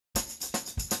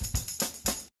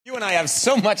You and I have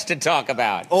so much to talk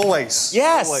about. Always.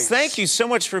 Yes, Always. Thank you so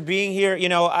much for being here. You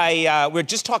know, we're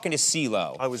just talking to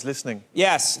CeeLo. I was listening.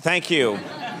 Yes, thank you.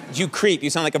 You creep. You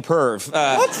sound like a perv.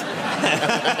 What?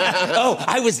 Oh,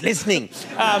 I was listening.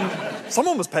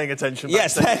 Someone was paying attention.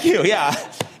 Yes, thank you. Yeah.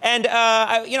 And,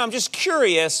 I'm just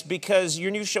curious because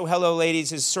your new show, Hello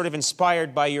Ladies, is sort of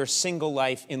inspired by your single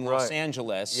life in Los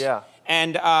Angeles. Yeah.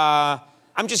 And I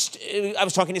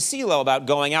was talking to CeeLo about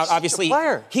going out. Obviously,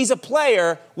 he's a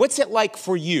player. What's it like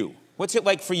for you? What's it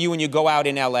like for you when you go out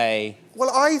in LA?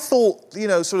 Well, I thought,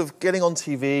 sort of getting on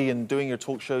TV and doing your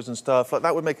talk shows and stuff, like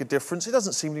that would make a difference. It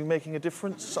doesn't seem to be making a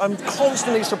difference. I'm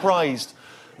constantly surprised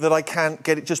that I can't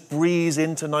just breeze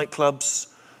into nightclubs.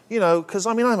 Because,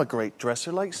 I'm a great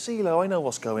dresser like CeeLo. I know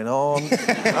what's going on.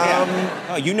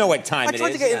 Oh, you know what time it is.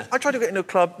 I tried to get into a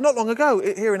club not long ago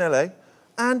here in LA.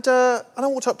 And I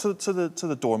walked up to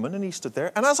the doorman, and he stood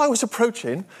there. And as I was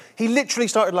approaching, he literally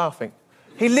started laughing.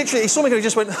 He saw me and he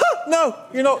just went, no,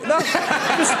 you're not, no.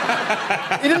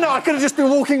 He didn't know, I could have just been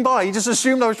walking by. He just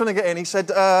assumed I was trying to get in. He said,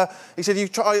 I said,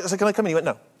 can I come in? He went,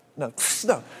 no. No.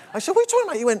 I said, what are you talking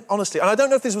about? He went, honestly, and I don't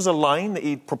know if this was a line that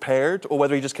he'd prepared or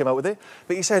whether he just came out with it,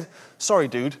 but he said, sorry,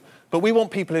 dude, but we want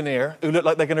people in here who look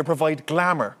like they're going to provide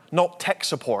glamour, not tech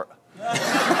support.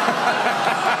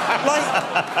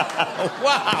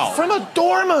 Wow. From a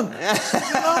doorman.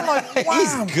 Wow.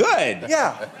 He's good.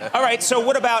 Yeah. All right, so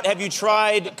what about, have you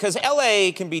tried, because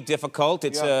LA can be difficult.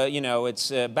 It's,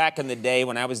 back in the day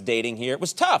when I was dating here, it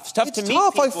was tough. It's tough to meet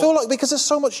people. I feel like, because there's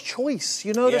so much choice,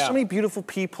 there's so many beautiful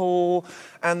people,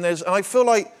 and I feel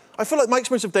like my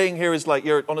experience of dating here is like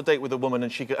you're on a date with a woman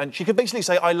and she could basically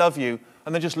say, I love you,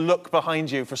 and then just look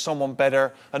behind you for someone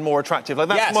better and more attractive. Like,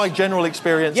 that's my general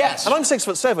experience. Yes. And I'm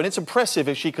 6'7". It's impressive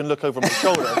if she can look over my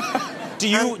shoulder. Do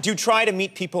you try to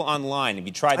meet people online? Have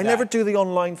you tried that? I never do the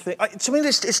online thing. To me,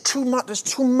 it's too much. There's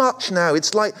too much now.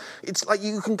 It's like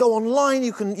you can go online.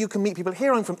 You can meet people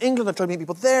here. I'm from England. I've tried to meet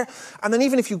people there. And then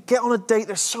even if you get on a date,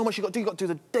 there's so much you got to do. You got to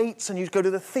do the dates, and you go to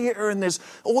the theatre, and there's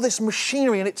all this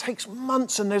machinery, and it takes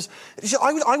months. And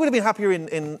I would have been happier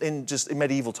in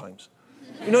medieval times.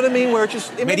 You know what I mean? Where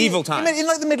medieval times. In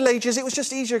like the Middle Ages, it was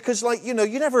just easier because,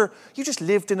 you just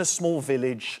lived in a small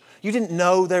village. You didn't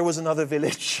know there was another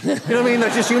village. You know what I mean?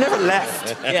 You never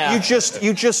left. Yeah. You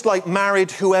just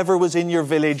married whoever was in your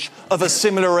village of a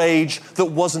similar age that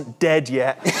wasn't dead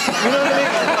yet. You know what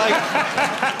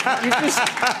I mean?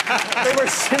 They were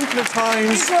simpler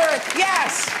times.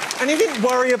 Yes. And you didn't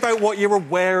worry about what you were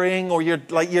wearing, or you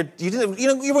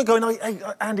weren't going, hey,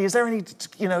 Andy, is there any,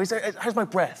 how's my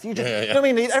breath? You know what I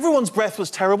mean? Everyone's breath was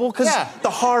terrible because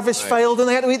the harvest failed and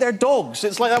they had to eat their dogs.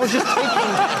 It's like that was just taken.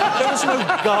 There was no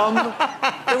gum.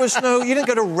 You didn't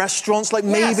go to restaurants,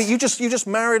 maybe. You just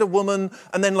married a woman,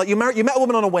 and then you met a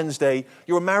woman on a Wednesday,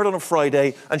 you were married on a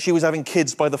Friday, and she was having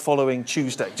kids by the following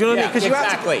Tuesday. Do you know what I mean? Because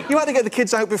you had to get the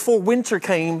kids out before winter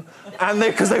came, and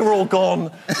because they were all gone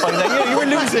by then. You were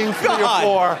losing.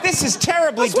 God, this is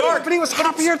terribly dark. But it was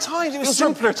happier times. It was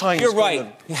simpler times. You're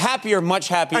right. Happier, much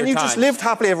happier times. And you just lived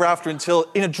happily ever after until,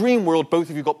 in a dream world, both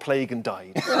of you got plague and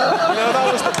died.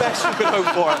 That was the best you could hope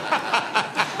for.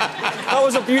 That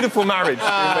was a beautiful marriage.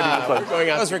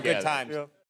 Those were good times. Yeah.